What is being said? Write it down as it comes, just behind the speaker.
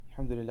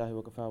الحمد لله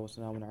وكفى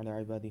وسلام على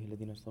عباده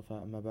الذين اصطفى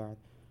أما بعد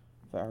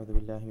فأعوذ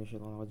بالله من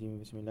الشيطان الرجيم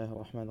بسم الله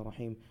الرحمن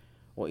الرحيم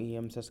وإن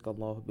يمسسك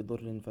الله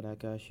بضر فلا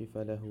كاشف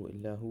له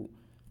إلا هو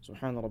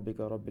سبحان ربك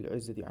رب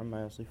العزة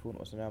عما يصفون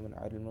وسلام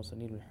على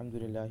المرسلين والحمد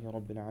لله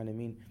رب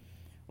العالمين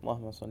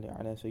اللهم صل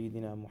على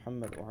سيدنا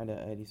محمد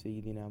وعلى آل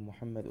سيدنا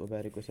محمد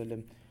وبارك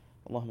وسلم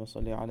اللهم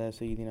صل على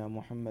سيدنا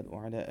محمد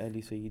وعلى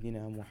آل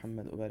سيدنا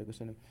محمد وبارك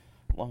وسلم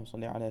اللهم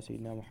صل على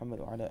سيدنا محمد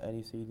وعلى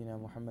آل سيدنا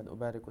محمد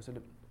وبارك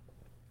وسلم.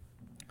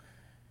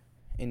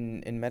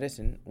 In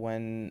medicine,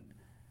 when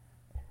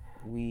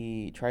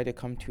we try to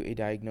come to a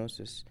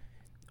diagnosis,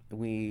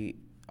 we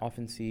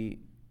often see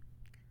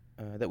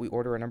that we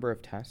order a number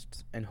of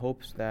tests in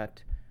hopes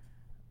that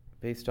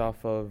based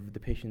off of the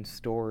patient's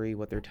story,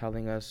 what they're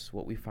telling us,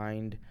 what we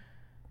find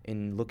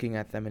in looking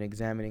at them and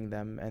examining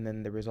them, and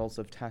then the results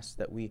of tests,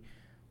 that we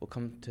will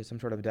come to some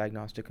sort of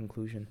diagnostic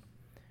conclusion.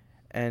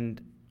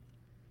 And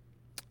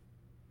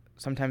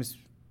sometimes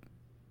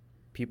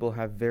people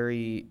have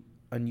very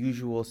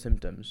unusual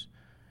symptoms,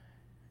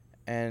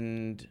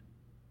 and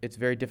it's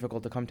very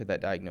difficult to come to that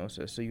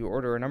diagnosis. So you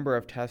order a number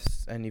of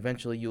tests, and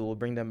eventually you will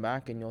bring them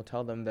back and you'll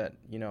tell them that,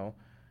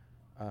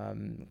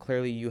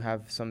 clearly you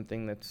have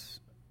something that's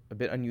a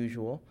bit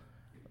unusual,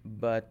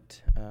 but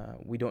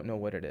we don't know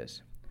what it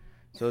is.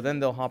 So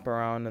then they'll hop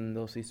around and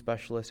they'll see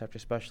specialist after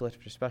specialist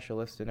after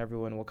specialist, and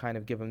everyone will kind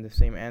of give them the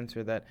same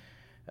answer that,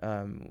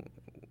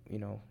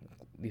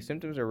 these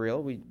symptoms are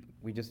real.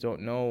 We just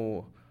don't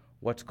know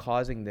what's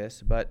causing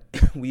this, but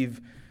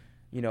we've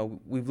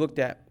looked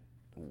at,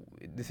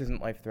 this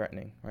isn't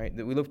life-threatening, right?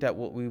 That we've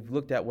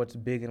looked at what's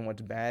big and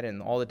what's bad,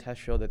 and all the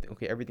tests show that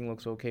everything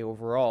looks okay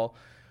overall.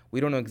 We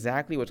don't know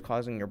exactly what's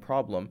causing your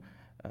problem,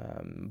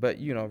 but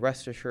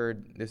rest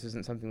assured, this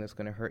isn't something that's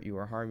going to hurt you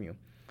or harm you.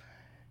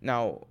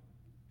 Now,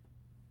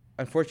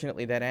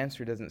 unfortunately, that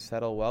answer doesn't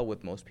settle well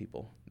with most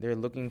people. They're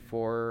looking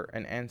for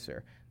an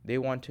answer. They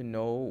want to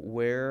know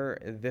where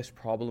this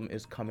problem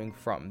is coming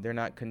from. They're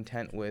not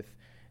content with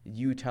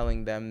you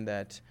telling them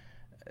that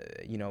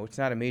it's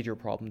not a major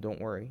problem, don't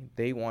worry.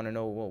 They want to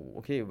know, well,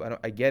 okay,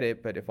 I get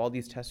it, but if all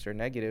these tests are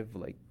negative,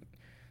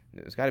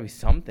 there's got to be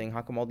something.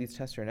 How come all these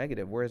tests are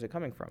negative? Where is it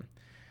coming from?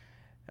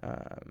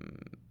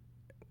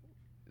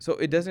 So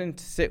it doesn't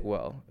sit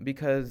well,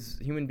 because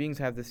human beings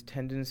have this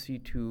tendency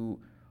to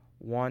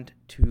want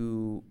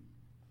to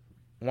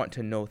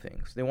know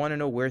things. They want to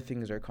know where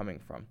things are coming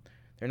from.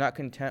 They're not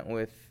content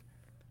with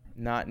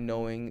not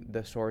knowing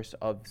the source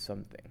of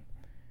something.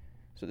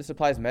 So this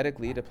applies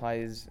medically, it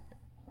applies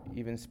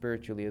even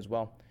spiritually as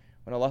well.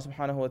 When Allah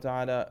subhanahu wa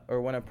ta'ala,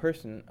 or when a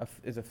person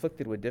is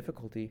afflicted with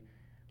difficulty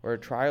or a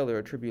trial or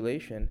a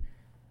tribulation,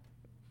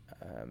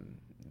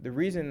 the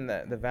reason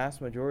that the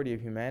vast majority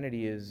of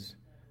humanity is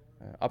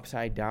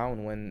upside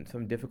down when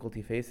some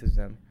difficulty faces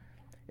them,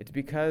 it's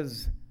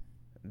because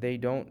they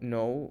don't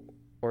know,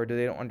 or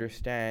they don't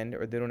understand,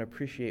 or they don't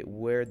appreciate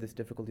where this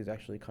difficulty is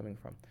actually coming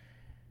from.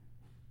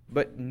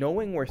 But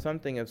knowing where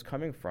something is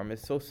coming from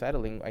is so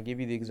settling. I give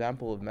you the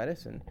example of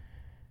medicine.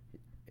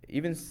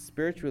 Even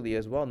spiritually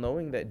as well,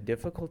 knowing that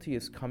difficulty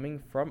is coming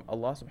from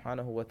Allah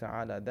subhanahu wa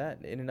ta'ala,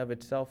 that in and of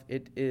itself,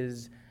 it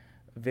is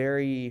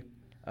very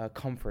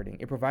comforting.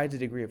 It provides a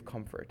degree of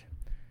comfort.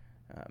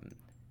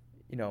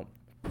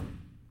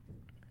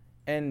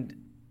 And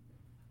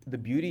the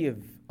beauty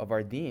of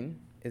our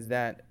deen is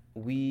that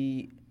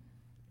we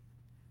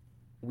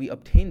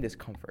obtain this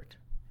comfort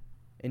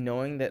in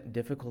knowing that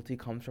difficulty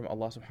comes from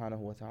Allah subhanahu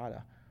wa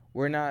ta'ala.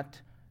 We're not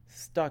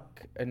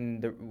stuck,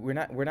 we're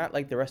not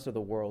like the rest of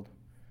the world,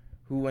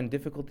 who, when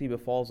difficulty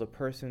befalls a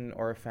person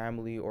or a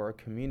family or a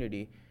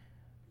community,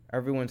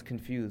 everyone's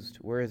confused.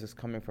 Where is this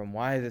coming from?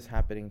 Why is this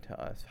happening to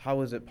us?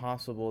 How is it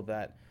possible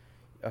that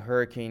a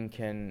hurricane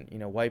can,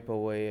 wipe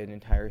away an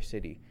entire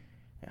city?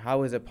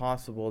 How is it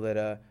possible that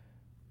a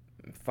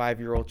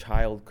 5-year-old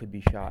child could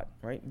be shot,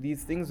 right?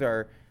 These things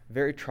are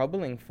very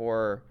troubling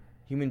for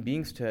human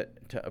beings to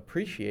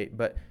appreciate,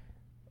 but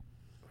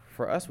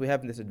for us, we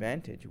have this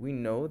advantage. We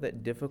know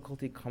that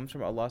difficulty comes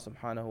from Allah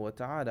subhanahu wa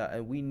ta'ala,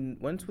 and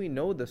once we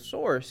know the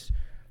source,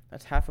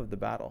 that's half of the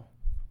battle.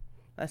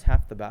 That's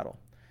half the battle.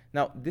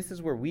 Now, this is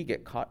where we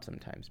get caught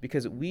sometimes,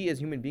 because we as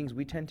human beings,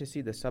 we tend to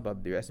see the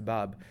sabab, the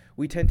asbab.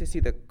 We tend to see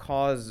the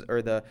cause,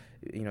 or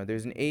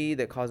there's an A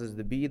that causes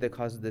the B, that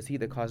causes the C,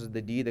 that causes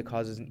the D, that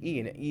causes an E,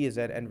 and an E is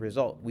that end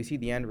result. We see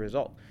the end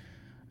result.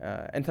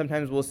 And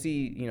sometimes we'll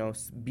see,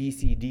 B,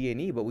 C, D,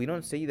 and E, but we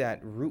don't see that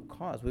root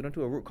cause. We don't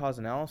do a root cause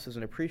analysis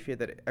and appreciate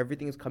that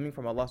everything is coming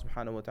from Allah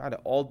subhanahu wa ta'ala.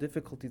 All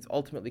difficulties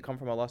ultimately come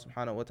from Allah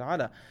subhanahu wa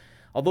ta'ala.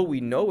 Although we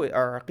know it,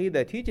 our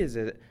aqeedah teaches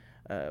it,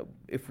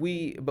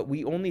 but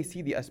we only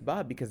see the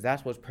asbab because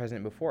that's what's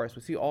present before us.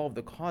 We see all of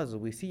the causes.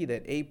 We see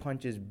that A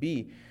punches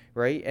B,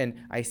 right? And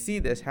I see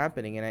this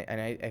happening,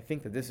 and I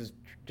think that this is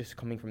just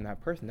coming from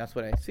that person. That's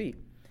what I see.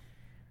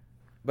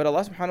 But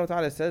Allah subhanahu wa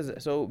ta'ala says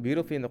so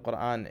beautifully in the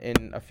Quran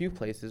in a few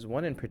places,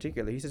 one in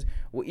particular. He says,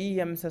 وَإِن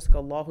يَمْسَسْكَ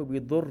اللَّهُ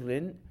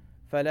بِضُرٍّ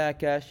فَلَا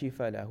كَاشِفَ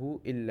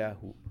لَهُ إِلَّا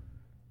هُ.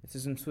 This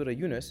is in Surah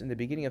Yunus, in the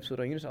beginning of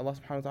Surah Yunus, Allah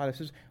subhanahu wa ta'ala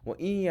says,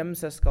 وَإِن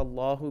يَمْسَسْكَ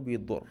اللَّهُ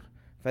بِضُرٍّ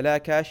فَلَا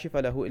كَاشِفَ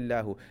لَهُ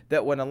إِلَّا هُ.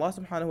 That when Allah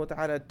subhanahu wa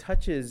ta'ala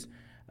touches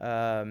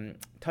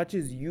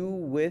you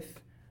with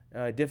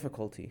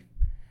difficulty,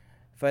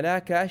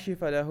 فَلَا كَاشِفَ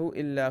لَهُ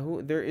إِلَّا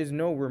هُ, there is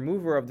no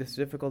remover of this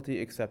difficulty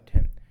except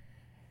Him.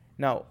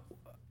 Now,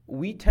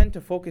 we tend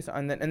to focus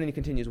on that, and then he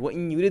continues,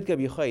 وَإِن يُرِدْكَ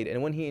بِخَيْرٍ,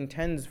 and when he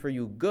intends for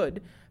you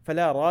good,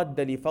 فَلَا رَادَّ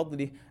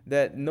لِفَضْلِهِ,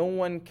 that no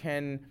one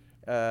can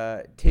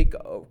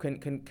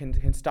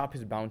stop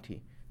his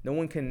bounty. No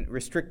one can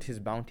restrict his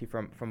bounty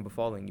from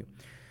befalling you.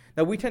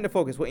 Now we tend to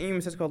focus, وَإِن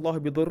يَمْسَسْكَ اللَّهُ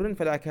بِضُرٍّ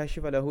فَلَا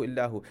كَاشِفَ لَهُ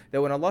إِلَّا هُ,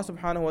 that when Allah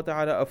subhanahu wa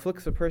ta'ala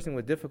afflicts a person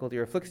with difficulty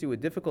or afflicts you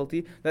with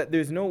difficulty, that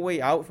there's no way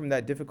out from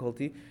that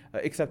difficulty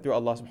except through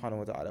Allah subhanahu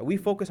wa ta'ala. We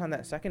focus on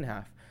that second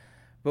half,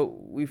 but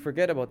we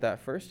forget about that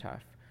first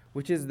half,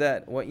 which is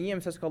that وَإِن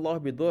يَمْسَسْكَ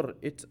اللَّهُ بِضُرٍّ,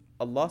 it's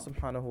Allah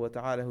subhanahu wa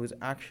ta'ala who's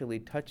actually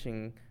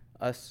touching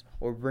us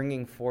or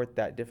bringing forth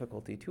that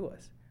difficulty to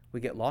us. We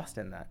get lost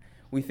in that.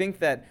 We think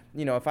that,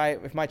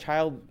 if my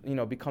child,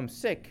 becomes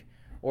sick,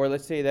 or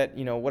let's say that,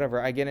 whatever,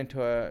 I get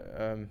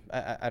into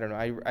I don't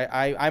know,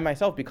 I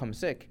myself become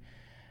sick.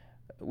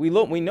 We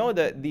know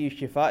that the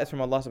shifa is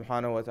from Allah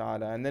subhanahu wa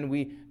ta'ala, and then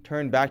we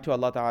turn back to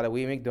Allah ta'ala,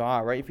 we make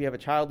dua, right? If you have a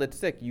child that's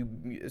sick,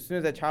 as soon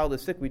as that child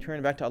is sick, we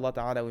turn back to Allah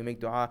ta'ala, we make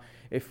dua.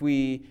 If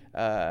we,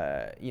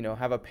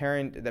 have a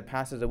parent that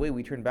passes away,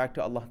 we turn back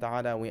to Allah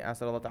ta'ala, we ask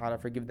that Allah ta'ala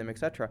forgive them,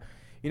 etc.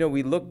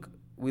 We look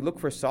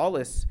for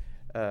solace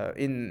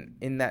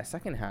in that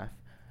second half,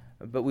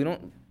 but we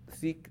don't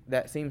seek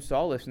that same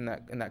solace in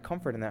that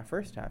comfort in that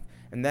first half,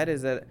 and that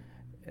is that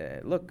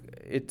look,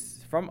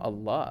 it's from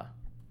Allah.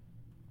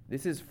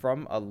 This is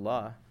from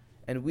Allah,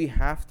 and we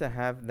have to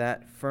have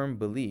that firm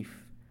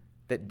belief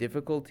that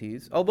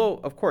difficulties, although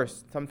of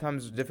course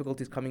sometimes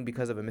difficulties coming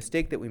because of a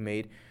mistake that we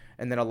made,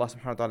 and then Allah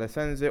subhanahu wa ta'ala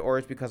sends it, or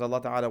it's because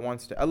Allah ta'ala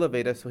wants to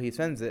elevate us, so He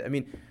sends it.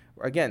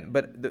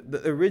 But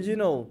the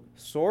original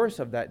source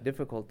of that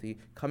difficulty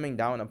coming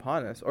down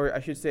upon us, or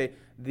I should say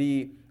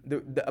the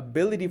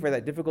ability for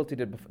that difficulty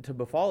to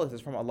befall us,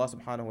 is from Allah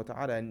subhanahu wa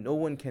ta'ala, and no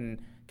one can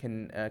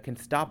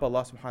stop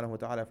Allah subhanahu wa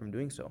ta'ala from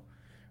doing so.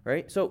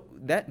 Right? So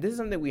this is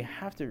something that we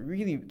have to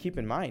really keep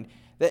in mind,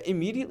 that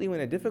immediately when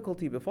a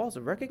difficulty befalls,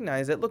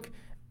 recognize that, look,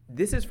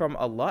 this is from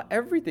Allah.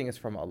 Everything is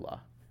from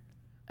Allah.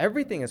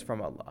 Everything is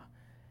from Allah.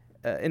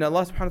 And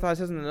Allah subhanahu wa ta'ala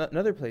says in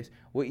another place,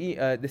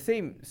 the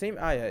same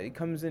ayah, it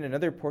comes in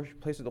another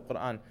place of the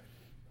Quran.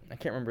 I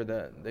can't remember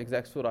the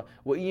exact surah.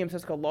 وَإِن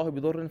يَمْسَسْكَ اللَّهُ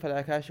بِضُرٍّ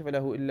فَلَا كَاشِفَ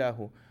لَهُ إِلَّا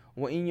هُ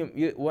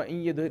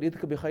وَإِن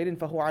يُرِدْكَ بِخَيْرٍ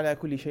فَهُوَ عَلَى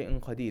كُلِّ شَيْءٍ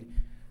قَدِيرٌ.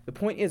 The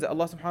point is that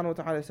Allah subhanahu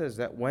wa ta'ala says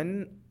that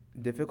when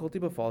difficulty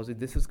befalls you,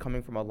 this is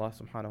coming from Allah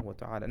subhanahu wa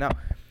ta'ala. Now,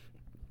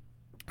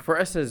 for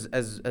us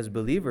as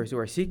believers who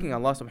are seeking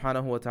Allah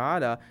subhanahu wa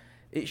ta'ala,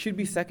 it should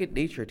be second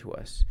nature to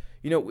us.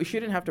 We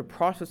shouldn't have to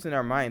process in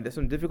our mind that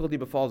some difficulty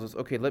befalls us.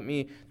 Okay, let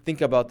me think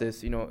about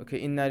this. Okay,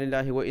 inna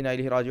lillahi wa inna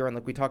ilayhi raji'un,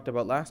 like we talked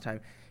about last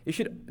time. It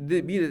should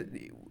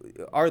be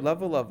our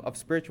level of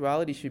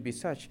spirituality should be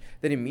such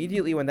that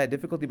immediately when that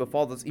difficulty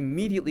befalls us,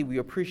 immediately we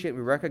appreciate,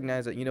 we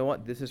recognize that,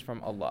 this is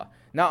from Allah.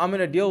 Now I'm going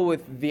to deal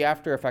with the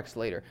after effects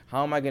later.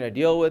 How am I going to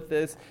deal with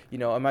this?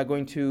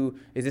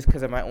 Is this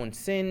because of my own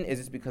sin? Is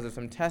this because of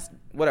some test?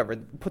 Whatever,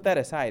 put that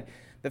aside.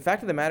 The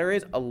fact of the matter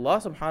is, Allah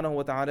subhanahu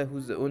wa ta'ala,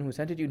 who's the one who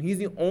sent it to you, He's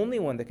the only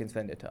one that can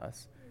send it to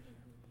us.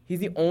 He's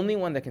the only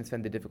one that can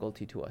send the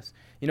difficulty to us.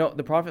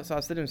 The Prophet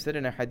ﷺ said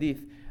in a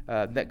hadith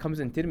that comes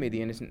in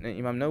Tirmidhi, and it's in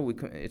Imam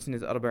Nawawi, it's in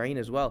his Arba'een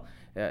as well.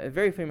 A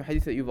very famous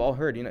hadith that you've all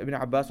heard. Ibn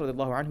Abbas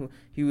radiallahu anhu,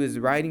 he was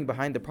riding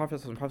behind the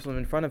Prophet ﷺ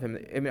in front of him.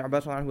 Ibn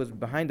Abbas radiallahu anhu was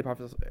behind the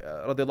Prophet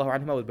radiallahu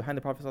anhu, was behind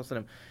the Prophet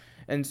ﷺ.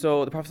 And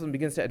so the Prophet ﷺ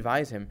begins to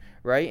advise him,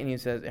 right? And he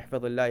says,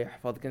 "Ihfadillah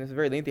yahfadk." And it's a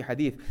very lengthy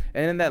hadith.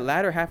 And in that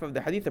latter half of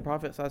the hadith, the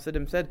Prophet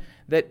ﷺ said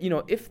that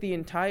if the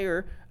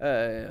entire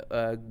the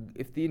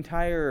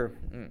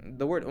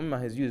word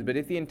ummah is used, but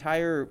if the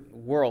entire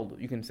world,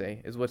 you can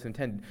say, is what's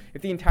intended.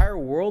 If the entire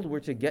world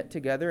were to get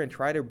together and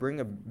try to bring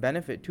a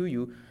benefit to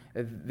you,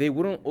 they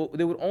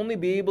would only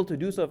be able to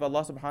do so if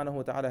Allah subhanahu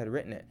wa ta'ala had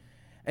written it.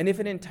 And if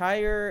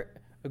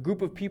a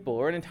group of people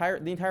or the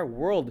entire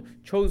world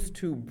chose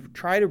to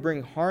try to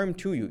bring harm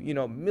to you,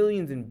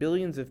 millions and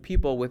billions of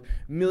people with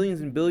millions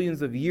and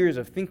billions of years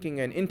of thinking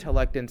and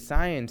intellect and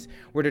science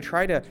were to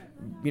try to,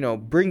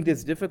 bring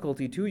this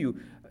difficulty to you,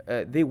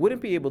 they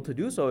wouldn't be able to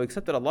do so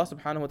except that Allah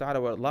subhanahu wa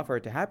ta'ala would allow for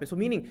it to happen. So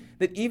meaning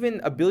that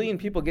even a billion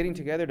people getting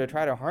together to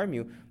try to harm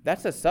you,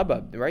 that's a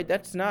sabab, right?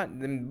 That's not,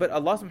 but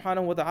Allah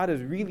subhanahu wa ta'ala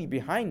is really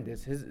behind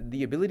this.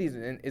 The abilities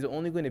is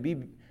only going to be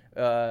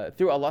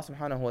through Allah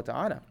subhanahu wa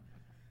ta'ala.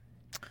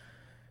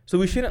 So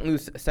we shouldn't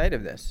lose sight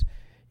of this,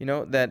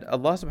 that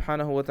Allah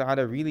subhanahu wa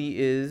ta'ala really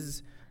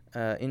is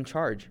in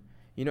charge.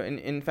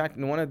 In fact,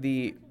 in one of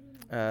the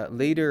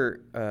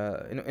later,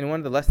 in one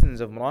of the lessons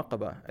of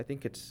muraqabah, I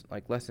think it's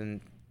like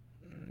lesson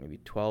maybe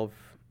 12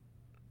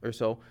 or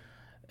so,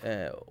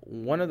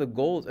 one of the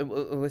goals,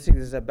 let's take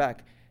this a step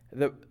back,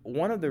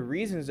 one of the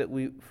reasons that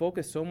we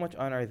focus so much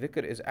on our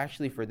dhikr is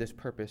actually for this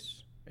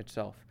purpose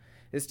itself.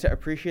 is to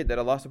appreciate that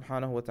Allah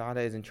subhanahu wa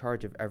ta'ala is in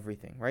charge of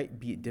everything, right?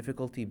 Be it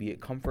difficulty, be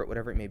it comfort,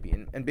 whatever it may be.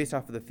 And based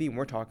off of the theme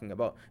we're talking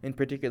about, in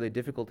particular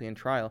difficulty and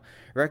trial,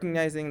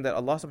 recognizing that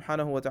Allah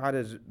subhanahu wa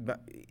ta'ala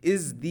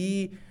is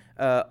the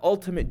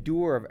ultimate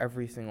doer of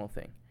every single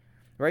thing,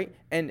 right?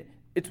 And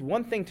it's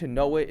one thing to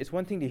know it, it's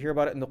one thing to hear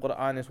about it in the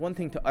Quran, it's one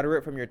thing to utter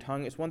it from your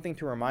tongue, it's one thing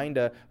to remind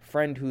a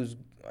friend who's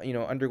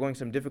undergoing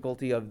some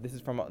difficulty of this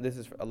is for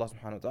Allah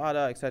subhanahu wa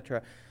ta'ala,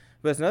 etc.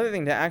 But it's another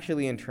thing to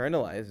actually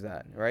internalize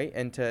that, right?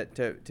 And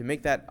to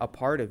make that a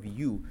part of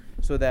you,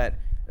 so that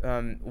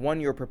one,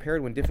 you're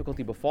prepared when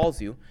difficulty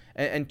befalls you,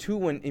 and two,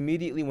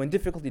 when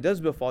difficulty does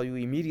befall you,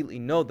 immediately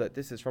know that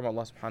this is from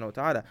Allah subhanahu wa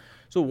ta'ala.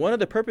 So one of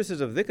the purposes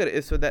of dhikr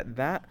is so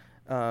that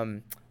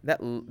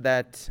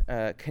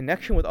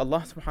connection with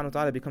Allah subhanahu wa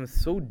ta'ala becomes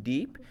so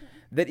deep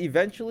that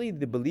eventually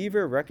the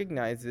believer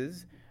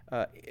recognizes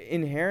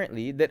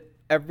inherently that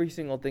every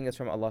single thing is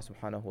from Allah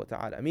subhanahu wa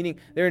ta'ala. Meaning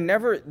there's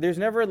never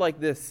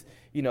like this,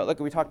 like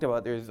we talked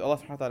about, there's Allah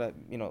subhanahu wa ta'ala,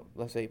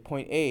 let's say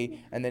point A,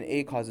 and then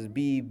A causes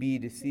B, B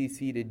to C,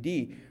 C to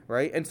D,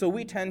 right? And so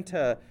we tend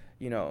to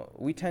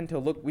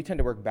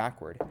work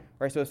backward,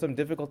 right? So if some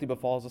difficulty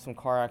befalls us, some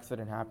car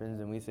accident happens,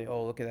 and we say,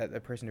 oh, look at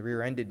that person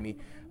rear-ended me.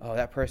 Oh,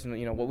 that person,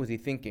 what was he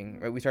thinking?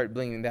 Right? We start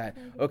blaming that.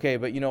 Okay,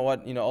 but you know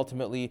what?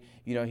 Ultimately,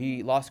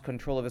 he lost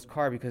control of his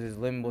car because his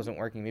limb wasn't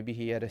working. Maybe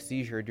he had a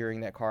seizure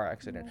during that car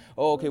accident.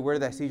 Oh, okay, where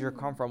did that seizure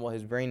come from? Well,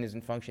 his brain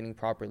isn't functioning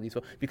properly.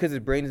 So because his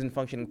brain isn't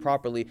functioning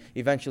properly,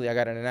 eventually I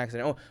got in an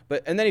accident.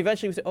 And then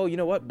eventually we say, oh, you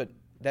know what? But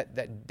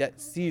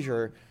that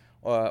seizure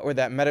or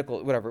that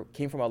medical, whatever,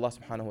 came from Allah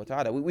subhanahu wa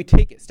ta'ala. We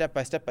take it step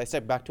by step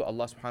back to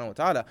Allah subhanahu wa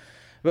ta'ala.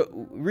 But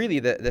really,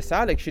 the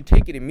salik should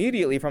take it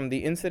immediately from the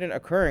incident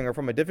occurring or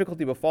from a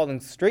difficulty befalling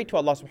straight to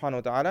Allah subhanahu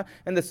wa ta'ala.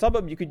 And the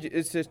sabab,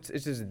 it's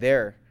just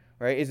there,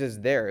 right? It's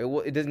just there.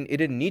 It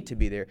didn't need to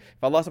be there.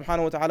 If Allah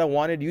subhanahu wa ta'ala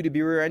wanted you to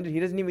be rear-ended, He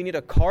doesn't even need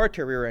a car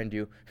to rear-end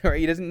you, right?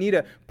 He doesn't need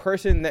a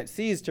person that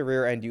sees to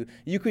rear-end you.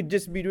 You could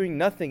just be doing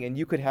nothing and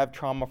you could have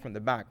trauma from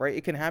the back, right?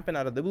 It can happen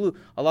out of the blue.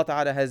 Allah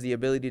ta'ala has the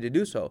ability to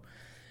do so.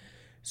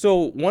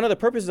 So one of the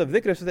purposes of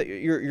dhikr is so that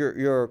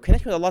your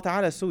connection with Allah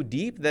Ta'ala is so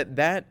deep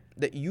that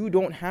you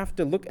don't have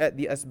to look at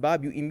the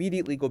asbab. You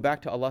immediately go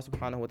back to Allah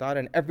Subhanahu wa Ta'ala,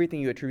 and everything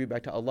you attribute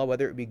back to Allah,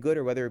 whether it be good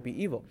or whether it be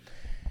evil.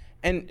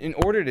 And in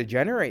order to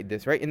generate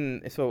this, right,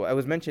 so I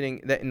was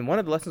mentioning that in one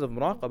of the lessons of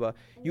muraqabah,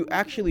 you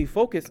actually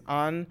focus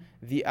on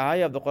the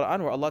ayah of the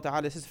Quran where Allah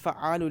Ta'ala says,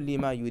 فَعَالٌ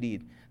لِمَا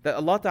يُرِيد. That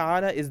Allah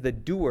Ta'ala is the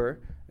doer,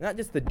 not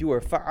just the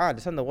doer, fa'al,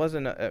 the son that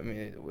wasn't,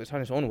 it's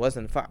on his own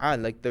wasn't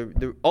fa'al, like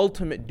the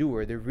ultimate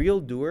doer, the real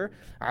doer,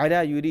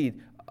 ala yurid,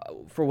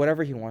 for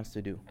whatever He wants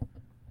to do.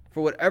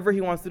 For whatever He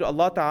wants to do,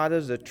 Allah Ta'ala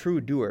is a true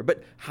doer.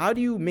 But how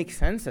do you make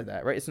sense of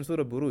that, right? It's in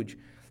Surah Buruj.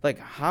 Like,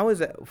 how is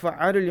it,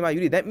 fa'al lima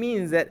yurid? That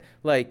means that,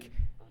 like,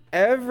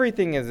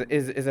 everything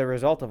is a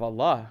result of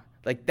Allah.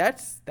 Like,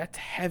 that's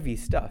heavy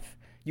stuff.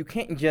 You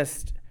can't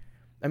just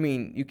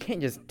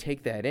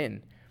take that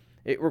in.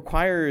 It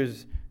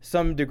requires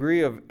some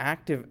degree of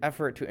active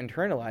effort to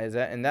internalize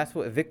that, and that's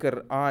what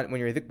dhikr on, when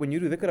you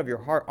do dhikr of your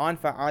heart on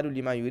fa'alu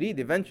lima yurid,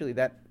 eventually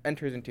that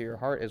enters into your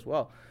heart as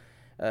well.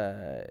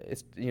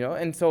 And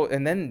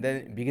then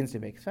it begins to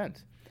make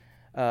sense.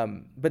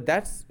 But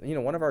that's,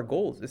 one of our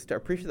goals is to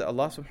appreciate that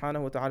Allah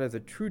subhanahu wa ta'ala is a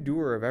true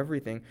doer of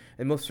everything,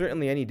 and most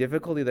certainly any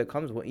difficulty that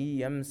comes,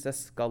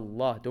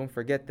 وَإِيَمْسَسْكَ, don't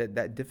forget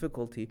that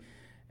difficulty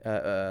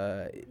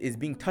is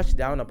being touched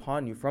down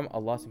upon you from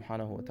Allah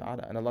subhanahu wa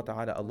ta'ala and Allah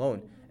ta'ala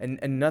alone,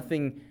 and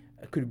nothing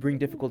could bring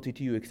difficulty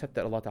to you except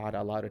that Allah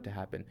ta'ala allowed it to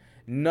happen.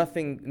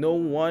 Nothing, no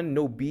one,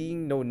 no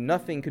being, no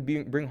nothing could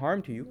bring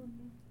harm to you.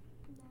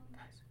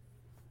 Guys,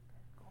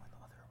 go in the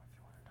other room if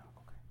you want to talk,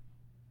 okay?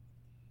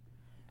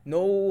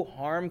 No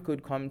harm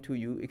could come to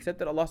you except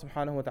that Allah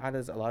subhanahu wa ta'ala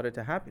has allowed it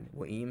to happen.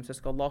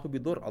 وَإِيَمْسَسْكَ اللَّهُ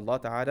بِضُرٍّ, Allah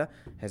ta'ala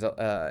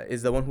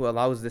is the one who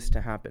allows this to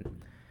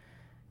happen.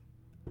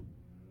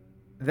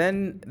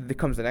 Then there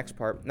comes the next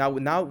part. Now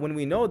when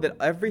we know that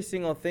every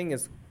single thing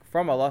is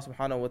from Allah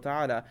subhanahu wa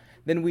ta'ala,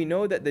 then we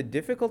know that the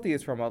difficulty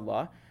is from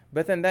Allah,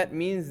 but then that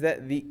means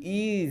that the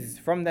ease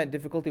from that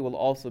difficulty will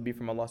also be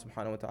from Allah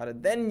subhanahu wa ta'ala.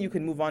 Then you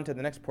can move on to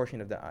the next portion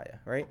of the ayah,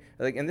 right?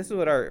 Like, and this is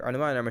what our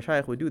ulama and our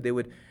mashayikh would do. They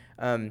would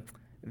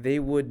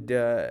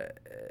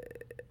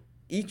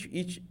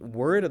each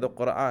word of the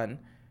Quran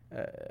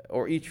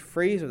or each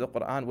phrase of the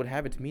Quran would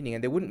have its meaning,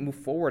 and they wouldn't move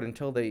forward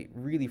until they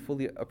really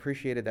fully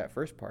appreciated that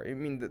first part. I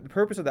mean, the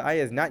purpose of the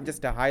ayah is not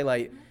just to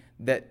highlight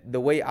that the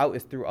way out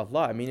is through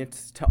Allah. I mean,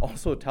 it's to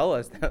also tell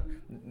us that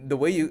the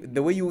way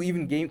you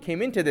even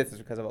came into this is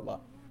because of Allah.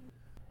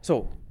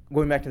 So,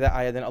 going back to that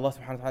ayah, then Allah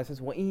subhanahu wa ta'ala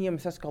says, وَإِن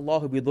يَمْسَسْكَ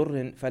اللَّهُ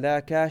بِضُرٍّ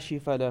فَلَا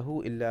كَاشِفَ لَهُ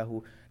إِلَّا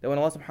هُ. That when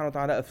Allah subhanahu wa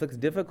ta'ala afflicts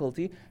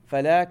difficulty,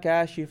 فَلَا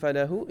كَاشِفَ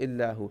لَهُ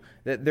إِلَّا هُ.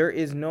 That there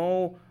is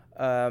no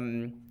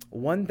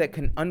one that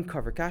can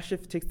uncover.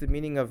 Kashif takes the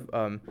meaning of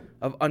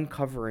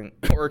uncovering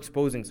or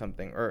exposing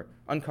something or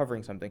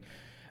uncovering something.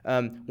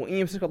 That when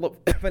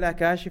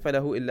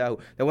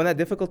that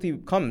difficulty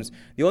comes,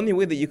 the only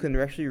way that you can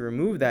actually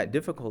remove that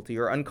difficulty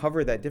or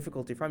uncover that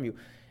difficulty from you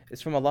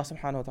is from Allah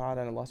subhanahu wa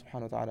ta'ala and Allah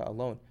subhanahu wa ta'ala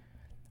alone.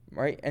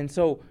 Right? And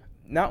so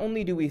not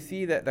only do we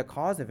see that the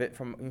cause of it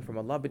from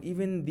Allah, but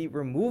even the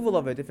removal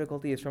of a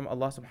difficulty is from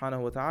Allah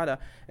subhanahu wa ta'ala.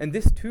 And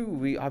this too,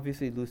 we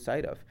obviously lose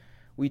sight of.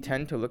 We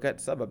tend to look at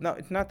sabab. Now,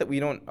 it's not that we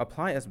don't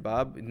apply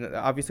asbab.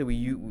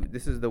 Obviously,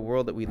 this is the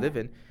world that we live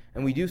in,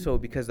 and we do so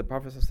because the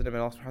Prophet ﷺ and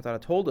Allah subhanahu wa ta'ala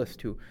told us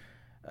to.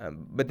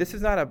 But this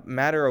is not a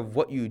matter of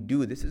what you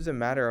do. This is a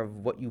matter of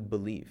what you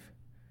believe.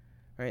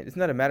 Right? It's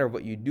not a matter of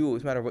what you do.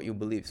 It's a matter of what you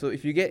believe. So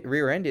if you get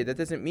rear-ended, that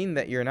doesn't mean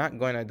that you're not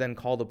going to then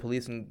call the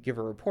police and give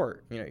a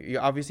report. You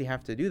obviously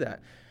have to do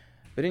that.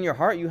 But in your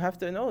heart, you have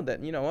to know that,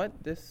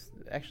 this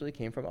actually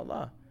came from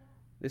Allah.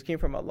 This came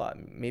from Allah.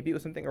 Maybe it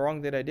was something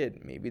wrong that I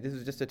did. Maybe this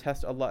is just to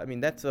test Allah.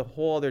 That's a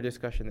whole other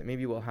discussion that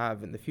maybe we'll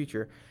have in the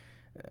future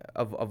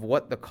of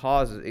what the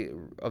cause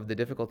of the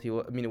difficulty.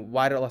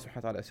 Why did Allah subhanahu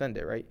wa ta'ala send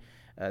it, right?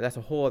 That's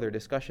a whole other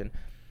discussion.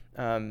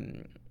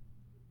 But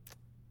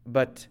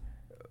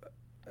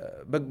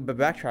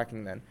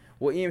backtracking then,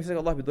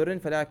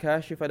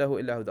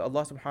 that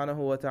Allah subhanahu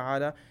wa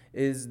ta'ala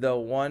is the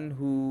one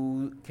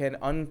who can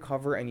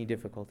uncover any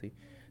difficulty.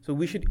 So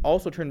we should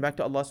also turn back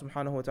to Allah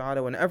subhanahu wa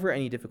ta'ala whenever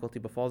any difficulty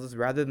befalls us,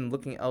 rather than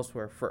looking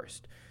elsewhere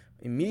first.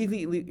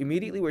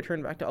 Immediately we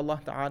turn back to Allah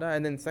ta'ala,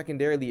 and then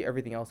secondarily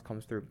everything else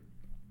comes through.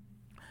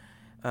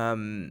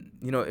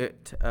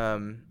 It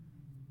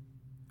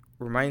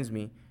reminds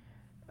me,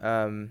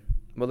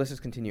 let's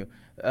just continue.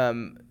 That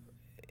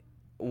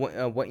when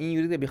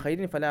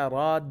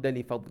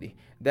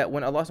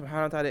Allah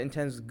subhanahu wa ta'ala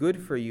intends good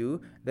for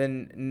you,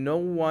 then no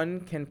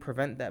one can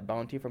prevent that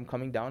bounty from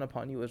coming down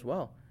upon you as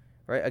well.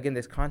 Right? Again,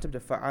 this concept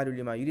of fa'alu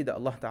lima yurid, that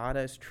Allah ta'ala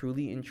is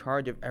truly in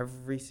charge of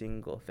every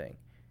single thing.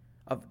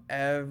 Of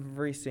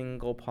every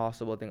single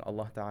possible thing,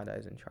 Allah ta'ala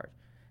is in charge.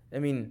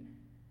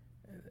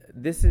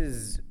 This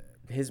is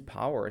His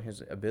power and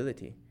His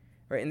ability.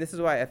 Right? And this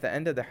is why at the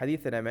end of the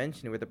hadith that I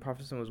mentioned, where the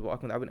Prophet was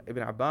walking with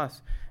Ibn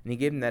Abbas, and he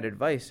gave him that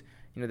advice,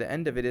 the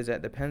end of it is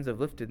that the pens have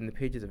lifted and the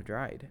pages have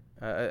dried.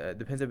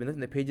 The pens have been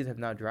lifted and the pages have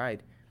not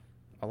dried.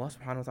 Allah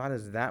subhanahu wa ta'ala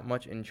is that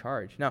much in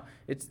charge. Now,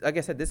 it's like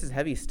I said, this is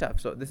heavy stuff.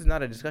 So this is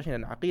not a discussion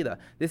in aqeedah.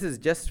 This is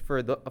just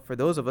for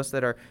those of us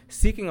that are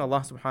seeking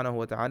Allah subhanahu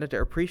wa ta'ala to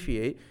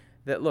appreciate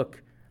that,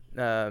 look,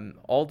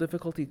 all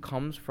difficulty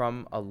comes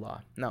from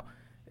Allah. Now,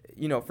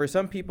 for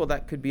some people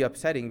that could be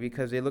upsetting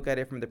because they look at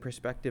it from the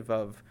perspective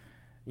of,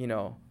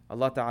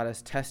 Allah ta'ala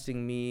is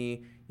testing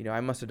me, I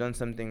must have done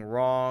something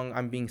wrong,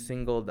 I'm being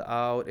singled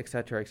out,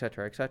 etc.,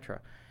 etc., etc.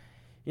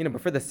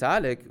 But for the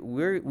salik,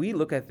 we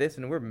look at this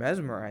and we're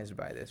mesmerized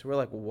by this. We're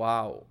like,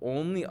 wow,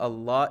 only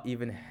Allah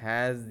even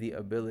has the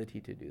ability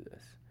to do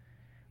this.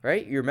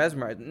 Right? You're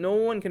mesmerized. No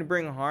one can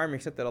bring harm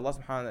except that Allah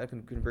subhanahu wa ta'ala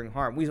can bring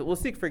harm. We'll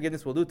seek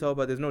forgiveness, we'll do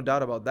tawbah, there's no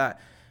doubt about that.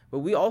 But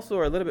we also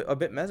are a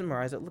bit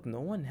mesmerized that, look, no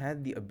one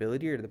had the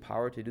ability or the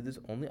power to do this.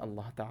 Only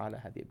Allah ta'ala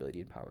had the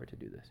ability and power to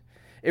do this.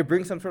 It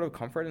brings some sort of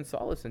comfort and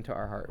solace into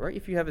our heart, right?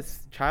 If you have a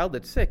child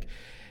that's sick,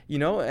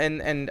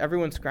 and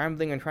everyone's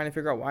scrambling and trying to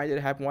figure out why did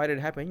it happen,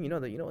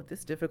 that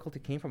this difficulty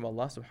came from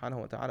Allah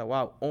subhanahu wa ta'ala.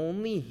 Wow,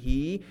 only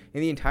He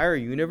in the entire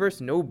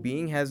universe, no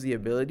being has the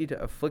ability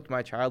to afflict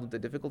my child with the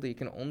difficulty. It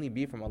can only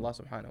be from Allah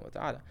subhanahu wa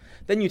ta'ala.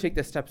 Then you take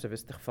the steps of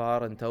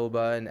istighfar and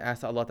tawbah and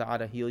ask Allah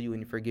ta'ala heal you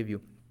and forgive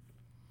you.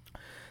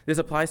 This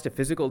applies to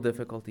physical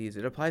difficulties.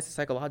 It applies to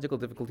psychological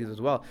difficulties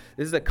as well.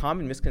 This is a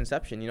common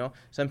misconception.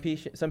 Some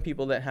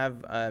people that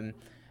have,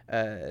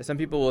 some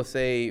people will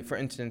say, for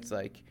instance,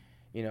 like,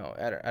 I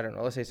don't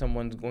know. Let's say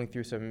someone's going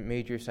through some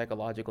major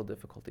psychological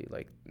difficulty,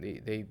 like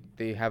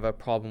they have a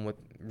problem with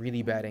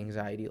really bad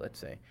anxiety, let's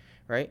say,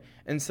 right?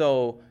 And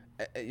so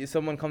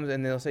someone comes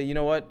and they'll say,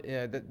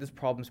 this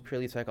problem's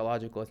purely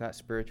psychological. It's not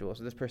spiritual.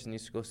 So this person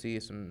needs to go see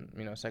some,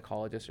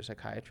 psychologist or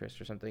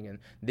psychiatrist or something, and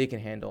they can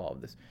handle all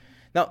of this.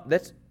 Now,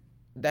 that's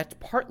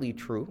partly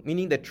true,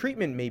 meaning the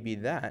treatment may be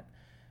that,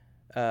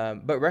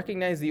 but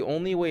recognize the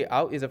only way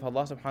out is if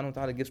Allah subhanahu wa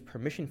ta'ala gives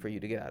permission for you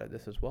to get out of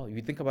this as well.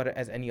 You think about it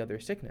as any other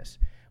sickness.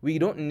 We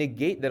don't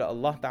negate that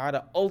Allah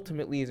ta'ala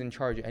ultimately is in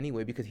charge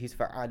anyway, because He's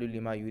fa'alu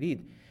lima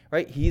yurid,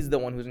 right? He's the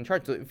one who's in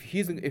charge. So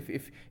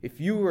if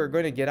you are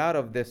going to get out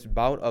of this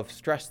bout of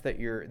stress that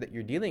you're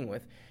dealing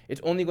with, it's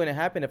only going to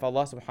happen if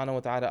Allah subhanahu wa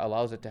ta'ala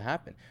allows it to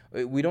happen.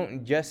 We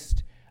don't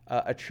just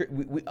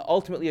we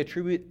ultimately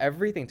attribute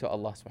everything to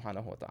Allah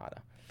subhanahu wa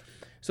ta'ala.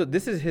 So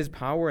this is His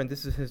power and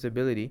this is His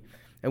ability,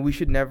 and we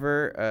should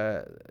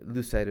never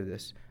lose sight of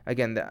this.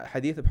 Again, the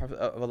hadith of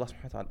Allah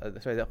subhanahu wa ta'ala,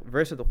 the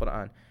verse of the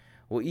Quran,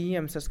 وَإِن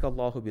يَمْسَسْكَ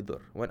اللَّهُ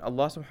بِضُرٍّ, when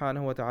Allah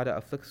subhanahu wa ta'ala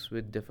afflicts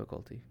with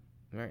difficulty,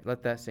 right?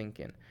 Let that sink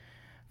in.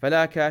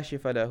 فَلَا كَاشِفَ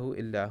لَهُ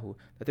إِلَّا هُ,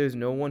 that there is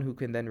no one who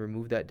can then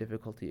remove that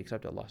difficulty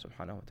except Allah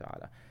subhanahu wa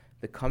ta'ala.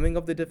 The coming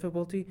of the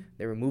difficulty,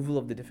 the removal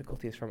of the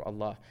difficulty is from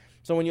Allah.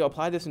 So when you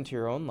apply this into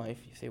your own life,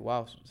 you say,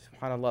 wow,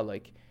 subhanAllah,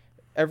 like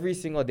every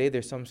single day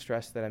there's some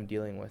stress that I'm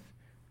dealing with.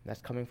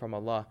 That's coming from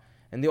Allah.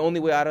 And the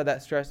only way out of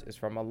that stress is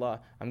from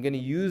Allah. I'm going to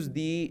use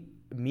the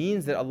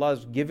means that Allah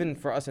has given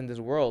for us in this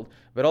world.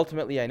 But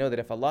ultimately, I know that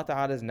if Allah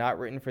Ta'ala has not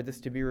written for this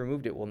to be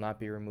removed, it will not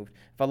be removed.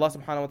 If Allah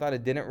Subhanahu wa Ta'ala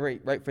didn't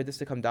write for this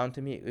to come down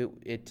to me,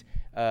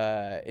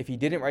 if He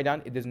didn't write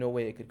down, there's no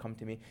way it could come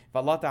to me. If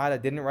Allah Ta'ala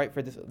didn't write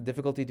for this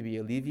difficulty to be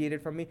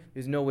alleviated from me,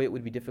 there's no way it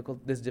would be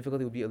difficult. This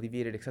difficulty would be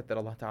alleviated except that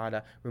Allah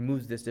Ta'ala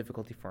removes this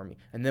difficulty for me.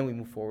 And then we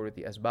move forward with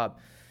the asbab.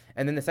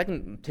 And then the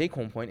second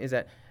take-home point is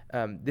that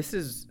this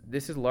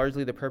is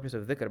largely the purpose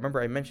of dhikr. Remember,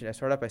 I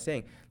started off by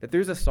saying that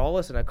there's a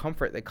solace and a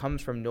comfort that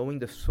comes from knowing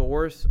the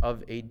source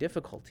of a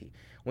difficulty.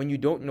 When you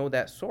don't know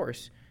that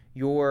source,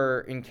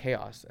 you're in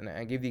chaos. And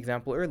I gave the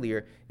example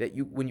earlier that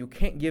when you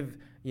can't give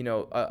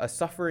a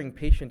suffering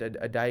patient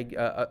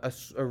a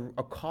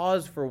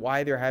cause for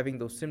why they're having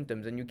those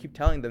symptoms, and you keep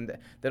telling them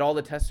that all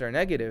the tests are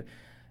negative,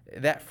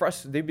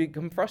 they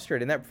become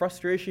frustrated, and that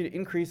frustration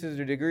increases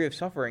their degree of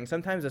suffering.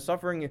 Sometimes the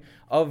suffering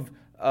of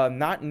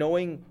not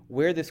knowing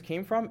where this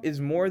came from is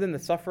more than the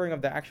suffering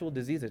of the actual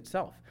disease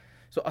itself.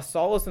 So a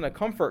solace and a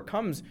comfort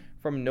comes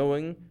from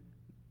knowing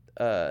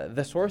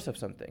the source of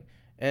something,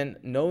 and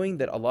knowing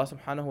that Allah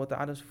Subhanahu wa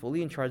Ta'ala is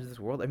fully in charge of this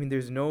world.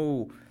 There's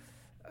no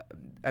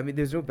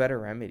better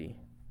remedy,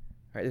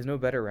 right? There's no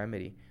better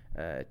remedy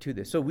to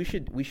this. So we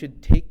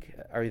should take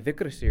our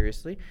dhikr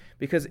seriously,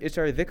 because it's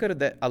our dhikr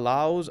that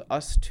allows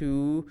us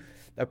to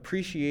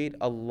appreciate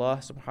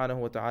Allah Subhanahu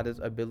wa Ta'ala's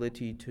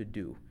ability to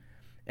do.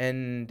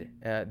 And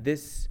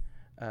this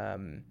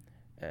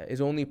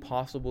is only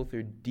possible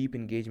through deep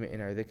engagement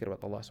in our dhikr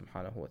with Allah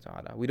Subhanahu wa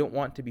Ta'ala. We don't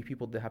want to be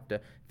people that have to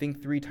think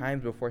 3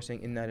 times before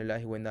saying Inna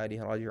lillahi wa inna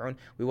ilayhi raji'un.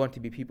 We want to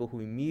be people who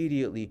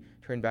immediately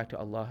turn back to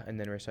Allah and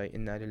then recite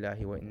Inna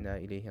lillahi wa inna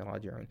ilayhi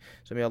raji'un.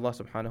 So may Allah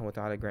Subhanahu wa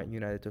Ta'ala grant you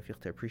the tawfiq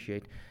to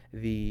appreciate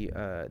the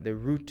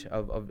root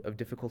of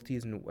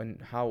difficulties,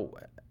 and how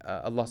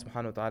Allah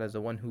Subhanahu wa Ta'ala is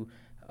the one who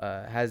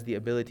has the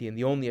ability and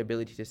the only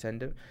ability to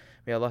send it.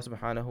 May Allah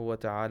Subhanahu wa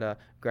Ta'ala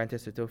grant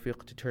us the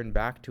tawfiq to turn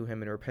back to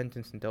Him in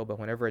repentance and tawbah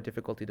whenever a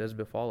difficulty does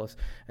befall us.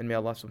 And may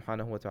Allah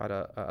Subhanahu wa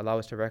Ta'ala allow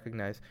us to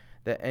recognize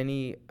that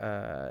the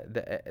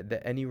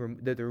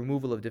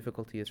removal of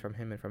difficulty is from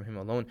Him and from Him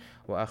alone.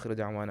 Wa akhiru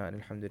da'wana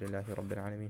alhamdulillahi rabbil alameen.